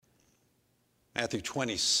Matthew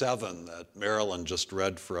 27 that Marilyn just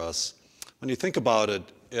read for us, when you think about it,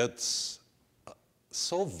 it's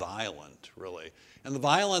so violent, really. And the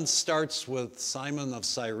violence starts with Simon of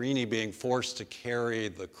Cyrene being forced to carry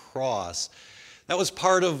the cross. That was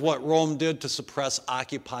part of what Rome did to suppress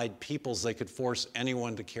occupied peoples. They could force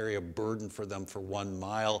anyone to carry a burden for them for 1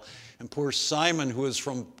 mile. And poor Simon, who is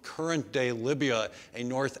from current-day Libya, a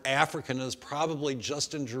North African, is probably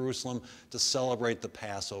just in Jerusalem to celebrate the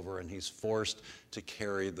Passover, and he's forced to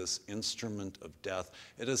carry this instrument of death.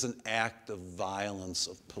 It is an act of violence,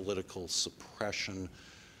 of political suppression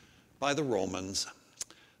by the Romans.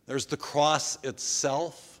 There's the cross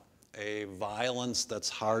itself, a violence that's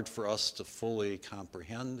hard for us to fully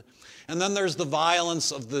comprehend. And then there's the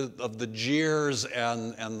violence of the jeers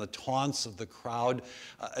and the taunts of the crowd,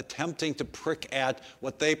 attempting to prick at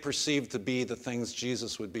what they perceive to be the things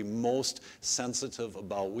Jesus would be most sensitive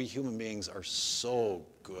about. We human beings are so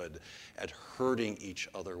good at hurting each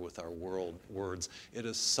other with our words. It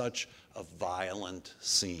is such a violent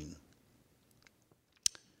scene.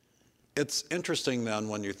 It's interesting then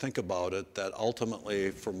when you think about it that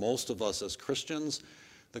ultimately for most of us as Christians,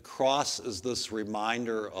 the cross is this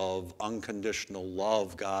reminder of unconditional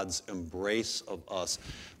love, God's embrace of us.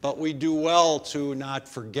 But we do well to not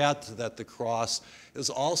forget that the cross is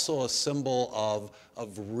also a symbol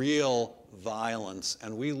of real violence,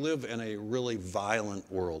 and we live in a really violent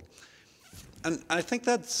world. And I think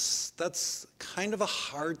that's kind of a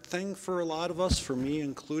hard thing for a lot of us, for me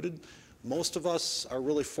included. Most of us are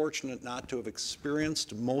really fortunate not to have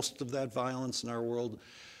experienced most of that violence in our world.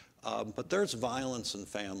 But there's violence in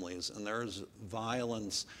families, and there's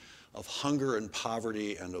violence of hunger and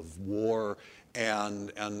poverty and of war,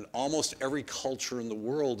 and almost every culture in the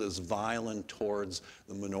world is violent towards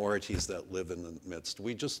the minorities that live in the midst.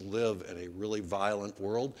 We just live in a really violent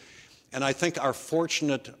world. And I think our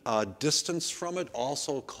fortunate distance from it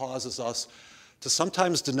also causes us to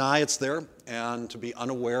sometimes deny it's there and to be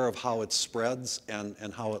unaware of how it spreads and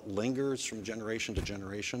how it lingers from generation to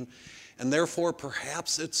generation. And therefore,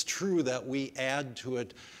 perhaps it's true that we add to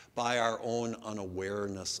it by our own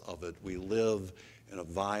unawareness of it. We live in a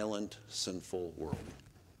violent, sinful world.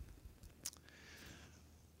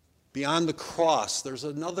 Beyond the cross, there's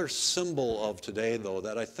another symbol of today, though,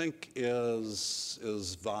 that I think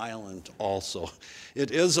is violent also. It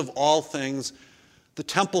is, of all things, the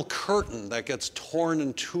temple curtain that gets torn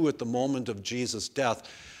in two at the moment of Jesus' death.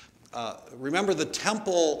 Remember, the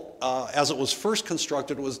temple, as it was first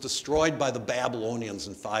constructed, was destroyed by the Babylonians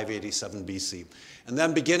in 587 BC. And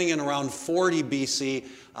then beginning in around 40 BC,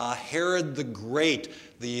 Herod the Great,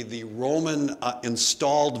 the Roman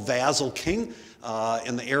installed vassal king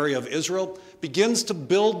in the area of Israel, begins to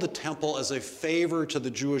build the temple as a favor to the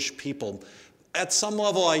Jewish people. At some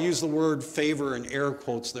level, I use the word favor in air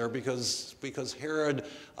quotes there because Herod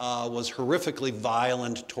was horrifically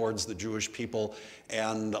violent towards the Jewish people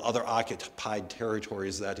and other occupied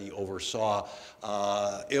territories that he oversaw.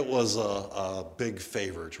 It was a big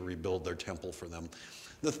favor to rebuild their temple for them.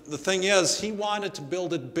 The thing is, he wanted to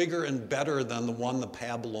build it bigger and better than the one the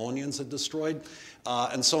Babylonians had destroyed.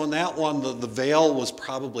 And so in that one, the veil was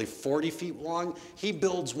probably 40 feet long. He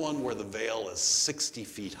builds one where the veil is 60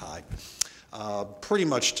 feet high. Pretty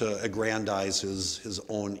much to aggrandize his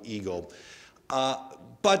own ego.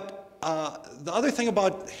 But the other thing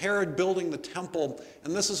about Herod building the temple,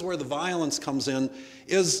 and this is where the violence comes in,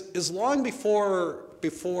 is long before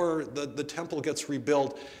the temple gets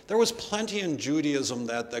rebuilt, there was plenty in Judaism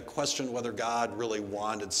that questioned whether God really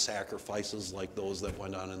wanted sacrifices like those that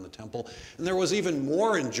went on in the temple. And there was even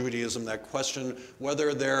more in Judaism that questioned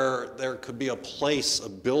whether there could be a place, a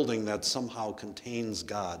building that somehow contains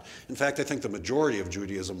God. In fact, I think the majority of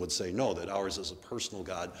Judaism would say no, that ours is a personal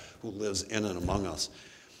God who lives in and among us.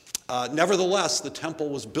 Nevertheless, the temple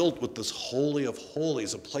was built with this Holy of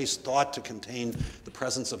Holies, a place thought to contain the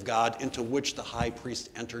presence of God, into which the high priest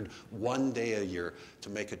entered one day a year to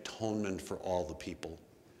make atonement for all the people.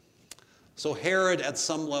 So Herod, at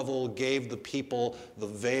some level, gave the people the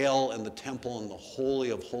veil and the temple and the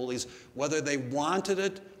Holy of Holies, whether they wanted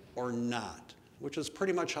it or not, which is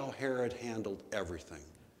pretty much how Herod handled everything.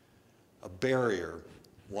 A barrier,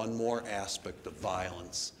 one more aspect of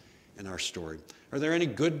violence in our story. Are there any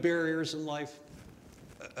good barriers in life?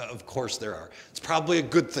 Of course there are. It's probably a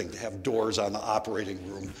good thing to have doors on the operating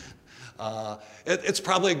room. It's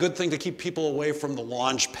probably a good thing to keep people away from the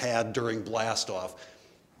launch pad during blastoff.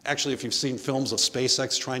 Actually, if you've seen films of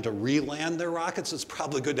SpaceX trying to re-land their rockets, it's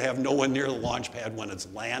probably good to have no one near the launch pad when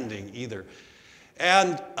it's landing either.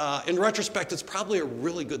 And in retrospect, it's probably a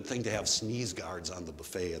really good thing to have sneeze guards on the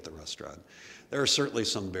buffet at the restaurant. There are certainly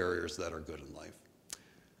some barriers that are good in life.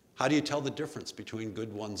 How do you tell the difference between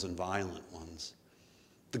good ones and violent ones?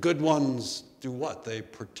 The good ones do what? They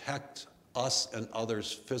protect us and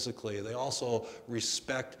others physically. They also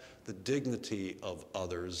respect the dignity of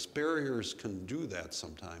others. Barriers can do that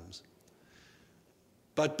sometimes.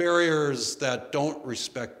 But barriers that don't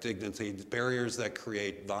respect dignity, barriers that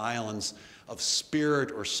create violence of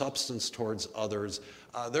spirit or substance towards others,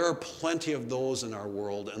 there are plenty of those in our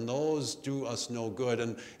world, and those do us no good.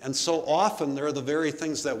 And so often they're the very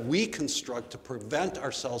things that we construct to prevent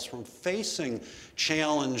ourselves from facing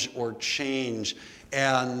challenge or change.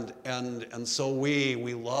 And so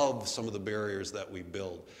we love some of the barriers that we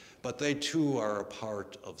build, but they too are a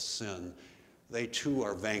part of sin. They too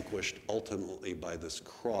are vanquished ultimately by this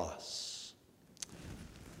cross.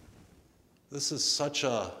 This is such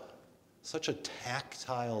a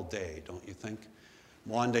tactile day, don't you think?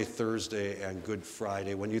 Maundy, Thursday, and Good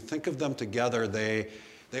Friday. When you think of them together, they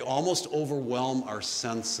almost overwhelm our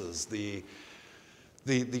senses. The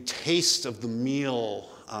taste of the meal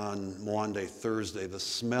on Maundy, Thursday, the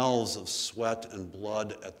smells of sweat and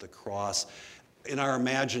blood at the cross. In our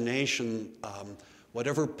imagination,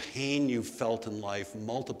 whatever pain you felt in life,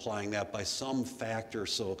 multiplying that by some factor,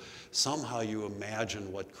 so somehow you imagine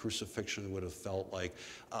what crucifixion would have felt like.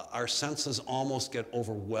 Our senses almost get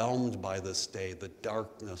overwhelmed by this day, the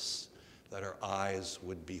darkness that our eyes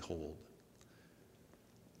would behold.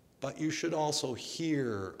 But you should also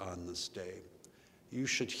hear on this day. You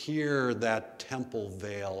should hear that temple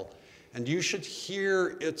veil, and you should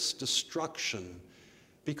hear its destruction.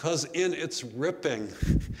 Because in its ripping,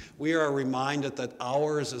 we are reminded that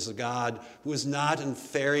ours is a God who is not in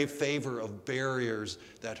favor of barriers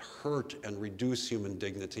that hurt and reduce human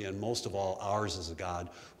dignity. And most of all, ours is a God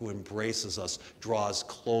who embraces us, draws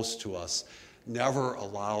close to us, never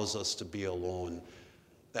allows us to be alone.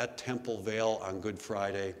 That temple veil on Good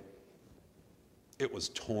Friday, it was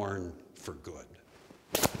torn for good.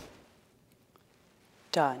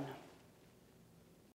 Done.